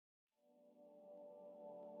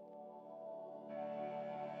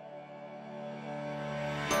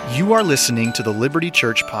You are listening to the Liberty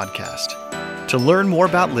Church podcast. To learn more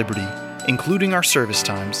about Liberty, including our service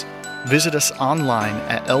times, visit us online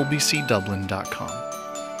at lbcdublin.com.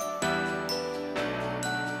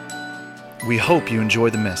 We hope you enjoy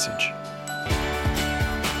the message.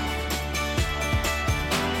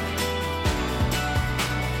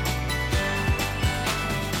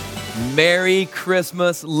 Merry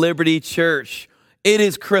Christmas, Liberty Church. It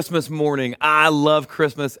is Christmas morning. I love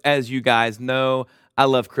Christmas, as you guys know. I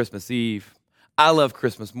love Christmas Eve. I love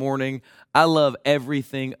Christmas morning. I love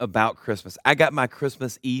everything about Christmas. I got my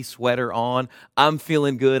Christmas Eve sweater on. I'm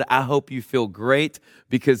feeling good. I hope you feel great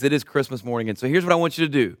because it is Christmas morning. And so here's what I want you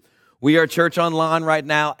to do. We are church online right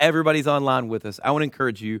now. Everybody's online with us. I want to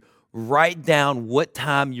encourage you, write down what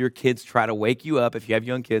time your kids try to wake you up. If you have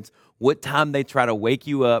young kids, what time they try to wake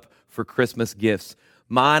you up for Christmas gifts.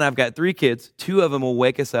 Mine, I've got 3 kids. 2 of them will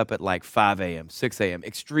wake us up at like 5 a.m., 6 a.m.,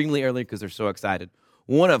 extremely early because they're so excited.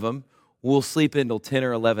 One of them will sleep until 10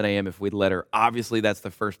 or 11 a.m. if we'd let her. Obviously, that's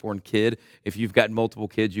the firstborn kid. If you've got multiple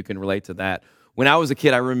kids, you can relate to that. When I was a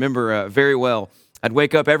kid, I remember very well, I'd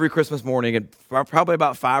wake up every Christmas morning at probably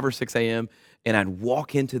about 5 or 6 a.m., and I'd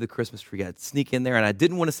walk into the Christmas tree. I'd sneak in there, and I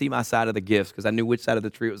didn't want to see my side of the gifts because I knew which side of the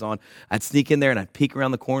tree it was on. I'd sneak in there, and I'd peek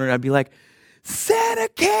around the corner, and I'd be like, Santa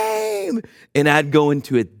came! And I'd go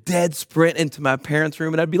into a dead sprint into my parents'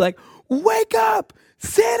 room, and I'd be like, wake up!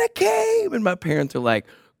 Santa came! And my parents are like,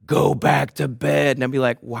 go back to bed. And I'd be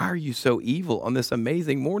like, why are you so evil on this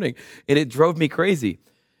amazing morning? And it drove me crazy.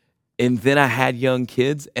 And then I had young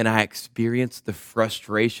kids, and I experienced the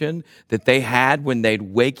frustration that they had when they'd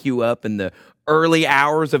wake you up in the early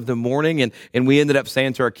hours of the morning. And we ended up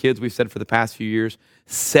saying to our kids, we've said for the past few years,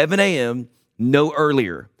 7 a.m., no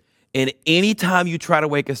earlier. And anytime you try to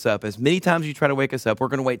wake us up, as many times you try to wake us up, we're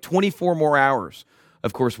going to wait 24 more hours.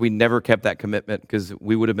 Of course, we never kept that commitment because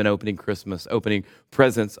we would have been opening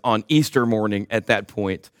presents on Easter morning at that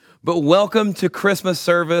point. But welcome to Christmas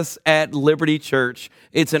service at Liberty Church.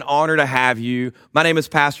 It's an honor to have you. My name is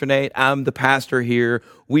Pastor Nate. I'm the pastor here.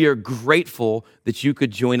 We are grateful that you could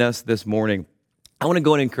join us this morning. I want to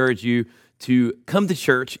go and encourage you to come to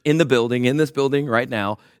church in this building right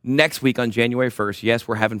now, next week on January 1st. Yes,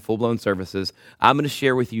 we're having full-blown services. I'm going to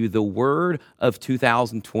share with you the word of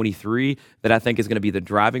 2023 that I think is going to be the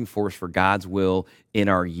driving force for God's will in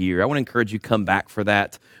our year. I want to encourage you to come back for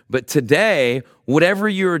that. But today, whatever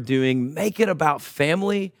you're doing, make it about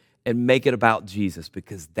family and make it about Jesus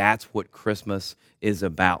because that's what Christmas is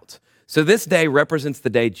about. So this day represents the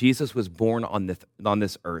day Jesus was born on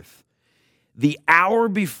this earth. The hour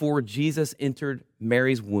before Jesus entered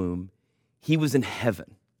Mary's womb, he was in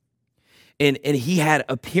heaven. And he had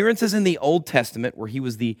appearances in the Old Testament where he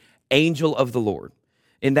was the angel of the Lord.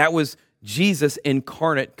 And that was Jesus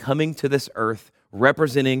incarnate coming to this earth,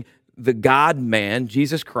 representing the God-man,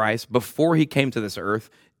 Jesus Christ, before he came to this earth.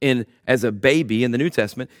 And as a baby in the New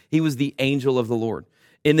Testament, he was the angel of the Lord.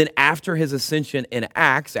 And then after his ascension in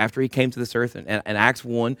Acts, after he came to this earth in Acts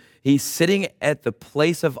 1, he's sitting at the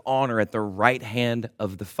place of honor at the right hand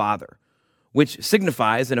of the Father, which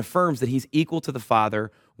signifies and affirms that he's equal to the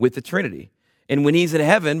Father with the Trinity. And when he's in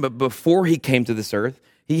heaven, but before he came to this earth,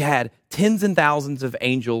 he had tens and thousands of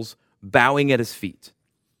angels bowing at his feet.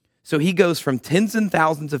 So he goes from tens and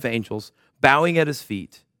thousands of angels bowing at his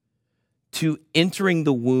feet to entering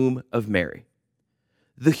the womb of Mary.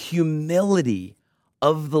 The humility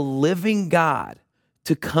of the living God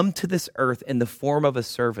to come to this earth in the form of a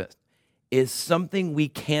servant is something we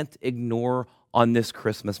can't ignore on this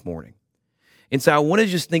Christmas morning. And so I want to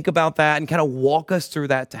just think about that and kind of walk us through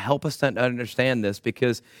that to help us to understand this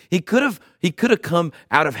because he could have come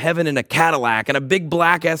out of heaven in a Cadillac and a big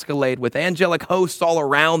black Escalade with angelic hosts all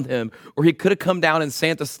around him, or he could have come down in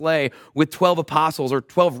Santa's sleigh with 12 apostles or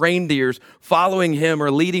 12 reindeers following him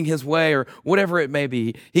or leading his way or whatever it may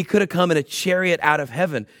be. He could have come in a chariot out of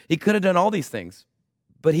heaven. He could have done all these things,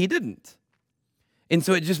 but he didn't. And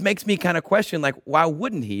so it just makes me kind of question, like, why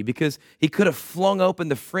wouldn't he? Because he could have flung open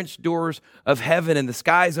the French doors of heaven and the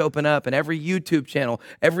skies open up and every YouTube channel,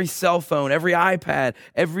 every cell phone, every iPad,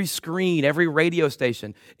 every screen, every radio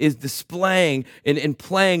station is displaying and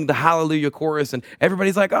playing the Hallelujah chorus. And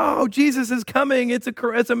everybody's like, oh, Jesus is coming. It's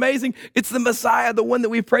amazing. It's the Messiah, the one that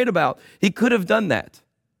we've prayed about. He could have done that,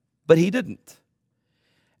 but he didn't.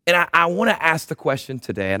 And I want to ask the question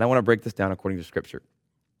today, and I want to break this down according to Scripture.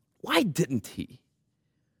 Why didn't he?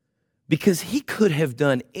 Because he could have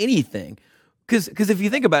done anything. Because if you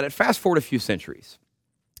think about it, fast forward a few centuries.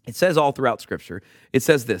 It says all throughout Scripture, it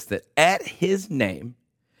says this, that at his name,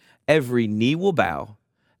 every knee will bow,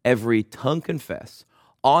 every tongue confess,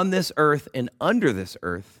 on this earth and under this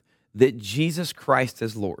earth, that Jesus Christ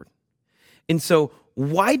is Lord. And so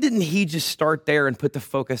why didn't he just start there and put the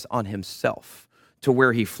focus on himself, to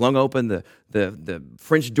where he flung open the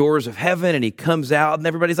French doors of heaven and he comes out and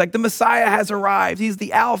everybody's like, the Messiah has arrived. He's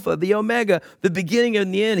the Alpha, the Omega, the beginning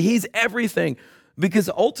and the end. He's everything. Because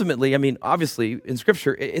ultimately, I mean, obviously in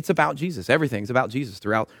Scripture, it's about Jesus. Everything's about Jesus.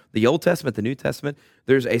 Throughout the Old Testament, the New Testament,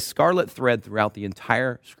 there's a scarlet thread throughout the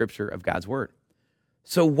entire Scripture of God's Word.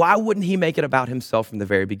 So why wouldn't he make it about himself from the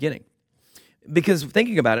very beginning? Because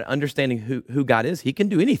thinking about it, understanding who God is, he can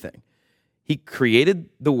do anything. He created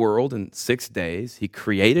the world in 6 days. He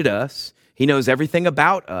created us. He knows everything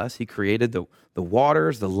about us. He created the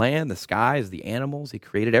waters, the land, the skies, the animals. He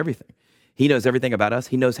created everything. He knows everything about us.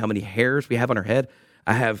 He knows how many hairs we have on our head.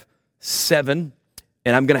 I have 7,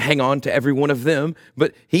 and I'm going to hang on to every one of them,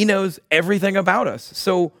 but he knows everything about us.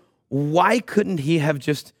 So why couldn't he have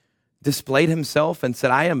just displayed himself and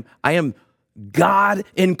said, I am God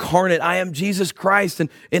incarnate. I am Jesus Christ, and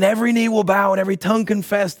every knee will bow and every tongue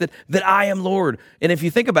confess that I am Lord. And if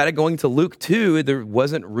you think about it, going to Luke 2, there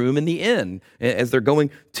wasn't room in the inn. As they're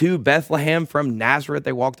going to Bethlehem from Nazareth,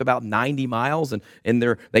 they walked about 90 miles, and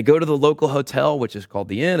they go to the local hotel, which is called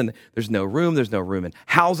the inn, and there's no room. There's no room in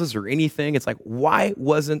houses or anything. It's like, why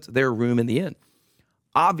wasn't there room in the inn?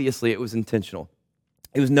 Obviously, it was intentional.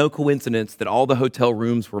 It was no coincidence that all the hotel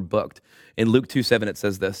rooms were booked. In Luke 2:7, it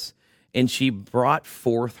says this, and she brought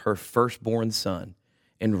forth her firstborn son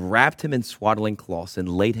and wrapped him in swaddling cloths and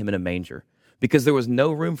laid him in a manger, because there was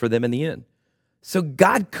no room for them in the inn. So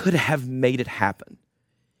God could have made it happen.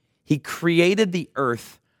 He created the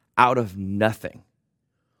earth out of nothing.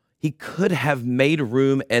 He could have made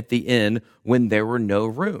room at the inn when there were no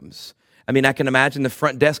rooms. I mean, I can imagine the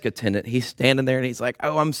front desk attendant. He's standing there and he's like,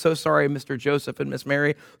 oh, I'm so sorry, Mr. Joseph and Miss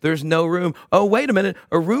Mary. There's no room. Oh, wait a minute.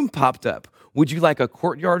 A room popped up. Would you like a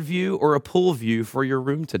courtyard view or a pool view for your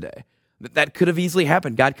room today? That could have easily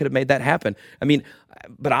happened. God could have made that happen. I mean,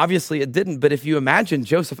 but obviously it didn't. But if you imagine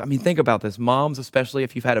Joseph, I mean, think about this. Moms, especially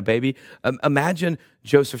if you've had a baby, imagine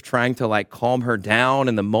Joseph trying to like calm her down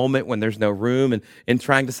in the moment when there's no room, and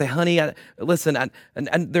trying to say, honey, listen,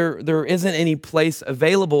 and there isn't any place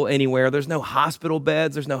available anywhere. There's no hospital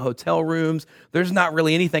beds. There's no hotel rooms. There's not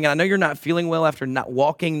really anything. And I know you're not feeling well after not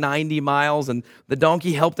walking 90 miles, and the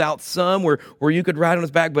donkey helped out some where you could ride on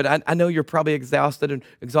his back, but I know you're probably exhausted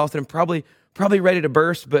and probably ready to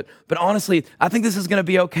burst, but honestly, I think this is going to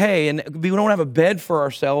be okay. And we don't have a bed for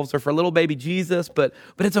ourselves or for little baby Jesus, but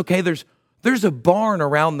it's okay. There's a barn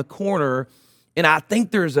around the corner, and I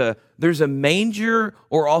think there's a manger,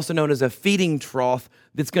 or also known as a feeding trough,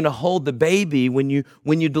 that's going to hold the baby when you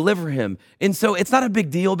deliver him. And so it's not a big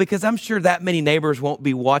deal, because I'm sure that many neighbors won't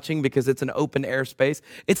be watching, because it's an open air space.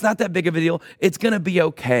 It's not that big of a deal. It's going to be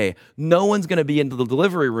okay. No one's going to be into the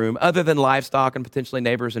delivery room other than livestock and potentially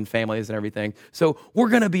neighbors and families and everything. So we're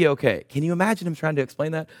going to be okay. Can you imagine him trying to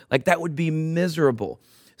explain that? Like, that would be miserable.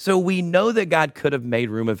 So we know that God could have made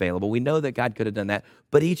room available. We know that God could have done that,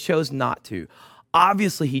 but he chose not to.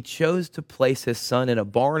 Obviously, he chose to place his son in a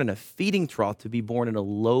barn and a feeding trough, to be born in a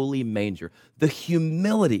lowly manger. The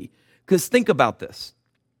humility, because think about this.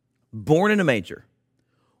 Born in a manger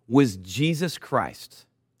was Jesus Christ,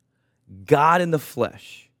 God in the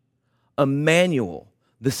flesh, Emmanuel,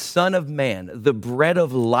 the Son of Man, the bread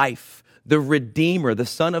of life, the Redeemer, the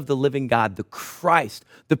Son of the living God, the Christ,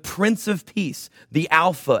 the Prince of Peace, the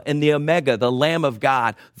Alpha and the Omega, the Lamb of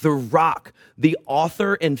God, the Rock, the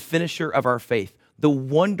author and finisher of our faith, the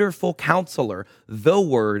wonderful counselor, the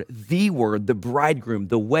Word, the bridegroom,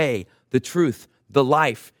 the way, the truth, the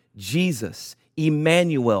life, Jesus,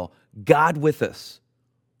 Emmanuel, God with us,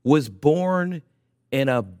 was born in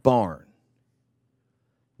a barn.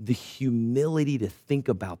 The humility to think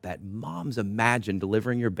about that. Moms, imagine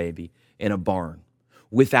delivering your baby in a barn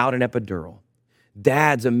without an epidural.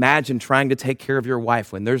 Dads, imagine trying to take care of your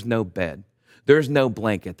wife when there's no bed. There's no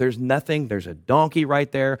blanket. There's nothing. There's a donkey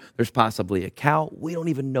right there. There's possibly a cow. We don't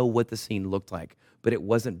even know what the scene looked like, but it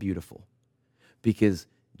wasn't beautiful, because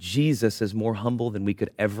Jesus is more humble than we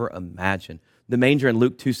could ever imagine. The manger in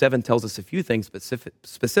Luke 2:7 tells us a few things, but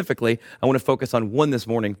specifically, I want to focus on one this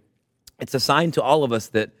morning. It's a sign to all of us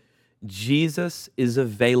that Jesus is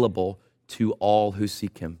available to all who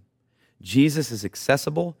seek him. Jesus is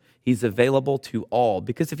accessible. He's available to all.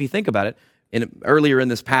 Because if you think about it, earlier in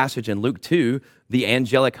this passage in Luke 2, the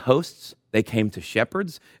angelic hosts, they came to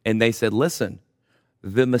shepherds and they said, listen,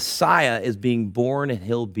 the Messiah is being born and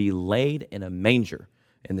he'll be laid in a manger.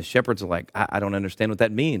 And the shepherds are like, I don't understand what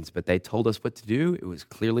that means, but they told us what to do. It was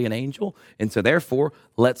clearly an angel. And so therefore,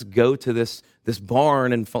 let's go to this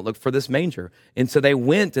barn and look for this manger. And so they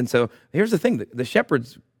went. And so here's the thing. The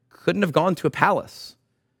shepherds couldn't have gone to a palace.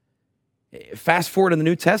 Fast forward in the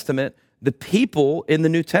New Testament, The people in the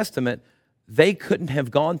New Testament, they couldn't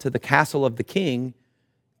have gone to the castle of the king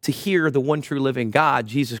to hear the one true living God,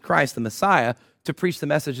 Jesus Christ, the Messiah, to preach the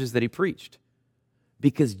messages that he preached.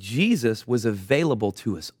 Because Jesus was available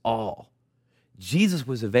to us all. Jesus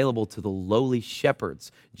was available to the lowly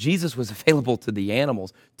shepherds. Jesus was available to the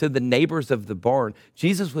animals, to the neighbors of the barn.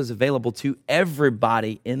 Jesus was available to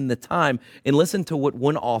everybody in the time. And listen to what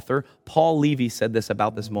one author, Paul Levy, said this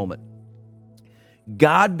about this moment.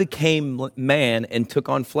 God became man and took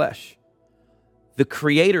on flesh. The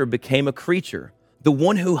Creator became a creature. The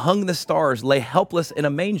one who hung the stars lay helpless in a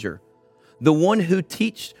manger. The one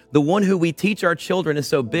who we teach our children is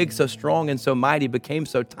so big, so strong, and so mighty, became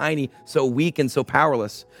so tiny, so weak, and so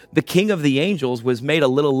powerless. The King of the angels was made a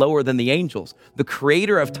little lower than the angels. The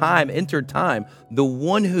Creator of time entered time. The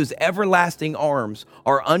one whose everlasting arms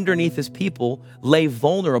are underneath his people lay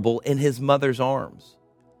vulnerable in his mother's arms.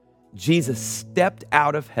 Jesus stepped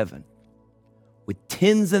out of heaven with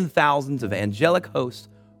tens and thousands of angelic hosts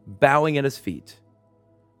bowing at his feet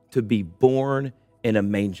to be born in a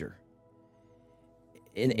manger.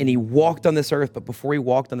 And he walked on this earth, but before he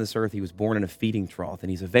walked on this earth, he was born in a feeding trough, and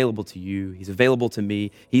he's available to you. He's available to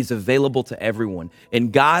me. He's available to everyone.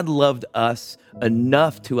 And God loved us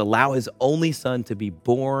enough to allow his only son to be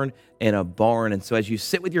born in a barn. And so as you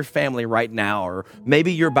sit with your family right now, or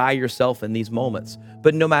maybe you're by yourself in these moments,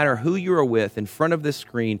 but no matter who you are with in front of this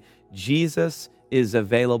screen, Jesus is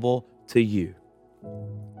available to you.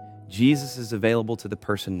 Jesus is available to the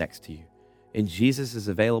person next to you. And Jesus is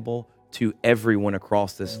available to everyone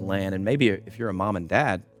across this land. And maybe if you're a mom and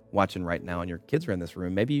dad watching right now and your kids are in this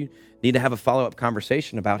room, maybe you need to have a follow-up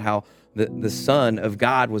conversation about how the Son of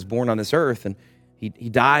God was born on this earth and he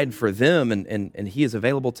died for them and he is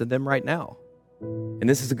available to them right now. And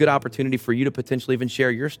this is a good opportunity for you to potentially even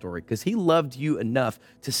share your story because he loved you enough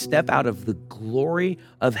to step out of the glory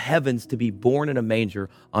of heavens to be born in a manger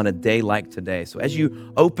on a day like today. So as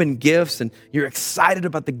you open gifts and you're excited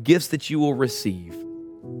about the gifts that you will receive,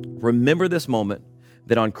 remember this moment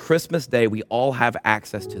that on Christmas Day, we all have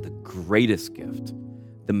access to the greatest gift,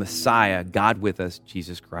 the Messiah, God with us,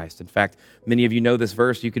 Jesus Christ. In fact, many of you know this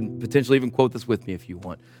verse. You can potentially even quote this with me if you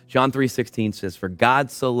want. John 3:16 says, "For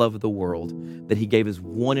God so loved the world that he gave his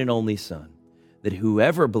one and only Son, that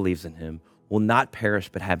whoever believes in him will not perish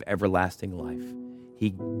but have everlasting life."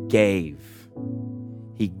 He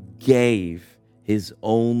gave his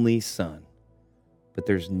only Son. But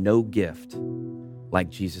there's no gift like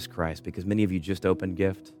Jesus Christ, because many of you just opened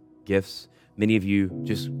gifts. Many of you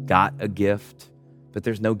just got a gift, but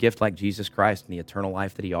there's no gift like Jesus Christ and the eternal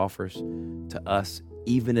life that he offers to us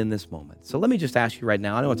even in this moment. So let me just ask you right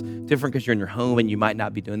now, I know it's different because you're in your home and you might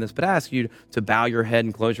not be doing this, but I ask you to bow your head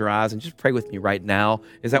and close your eyes and just pray with me right now,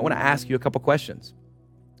 is I want to ask you a couple questions.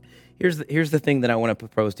 Here's the thing that I want to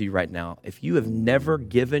propose to you right now. If you have never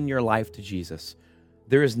given your life to Jesus,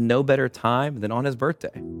 there is no better time than on his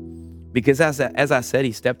birthday. Because as I said,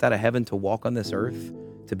 he stepped out of heaven to walk on this earth,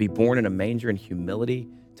 to be born in a manger in humility,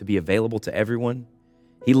 to be available to everyone.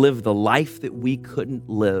 He lived the life that we couldn't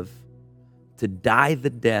live, to die the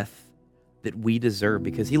death that we deserve,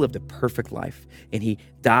 because he lived a perfect life and he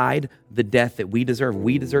died the death that we deserve.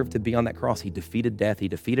 We deserve to be on that cross. He defeated death. He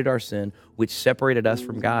defeated our sin, which separated us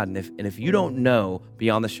from God. And if you don't know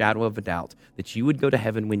beyond the shadow of a doubt that you would go to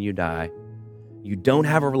heaven when you die, you don't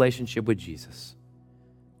have a relationship with Jesus,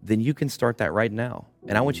 then you can start that right now.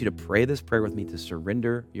 And I want you to pray this prayer with me to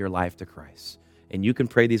surrender your life to Christ. And you can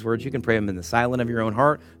pray these words. You can pray them in the silence of your own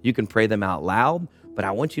heart. You can pray them out loud. But I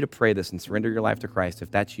want you to pray this and surrender your life to Christ if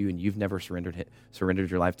that's you and you've never surrendered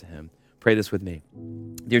your life to him. Pray this with me.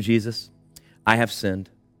 Dear Jesus, I have sinned,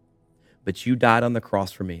 but you died on the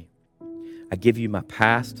cross for me. I give you my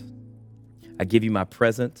past. I give you my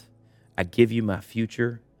present. I give you my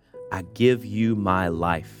future. I give you my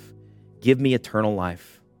life. Give me eternal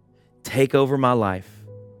life. Take over my life.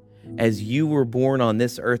 As you were born on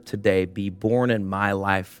this earth today, be born in my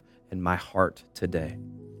life and my heart today.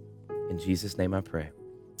 In Jesus' name I pray.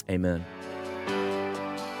 Amen.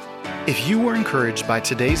 If you were encouraged by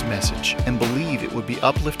today's message and believe it would be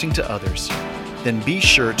uplifting to others, then be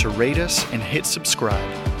sure to rate us and hit subscribe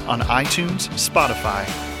on iTunes, Spotify,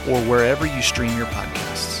 or wherever you stream your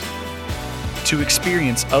podcasts. To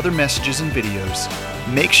experience other messages and videos,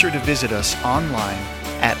 make sure to visit us online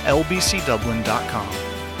at lbcdublin.com.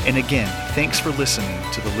 And again, thanks for listening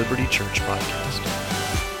to the Liberty Church Podcast.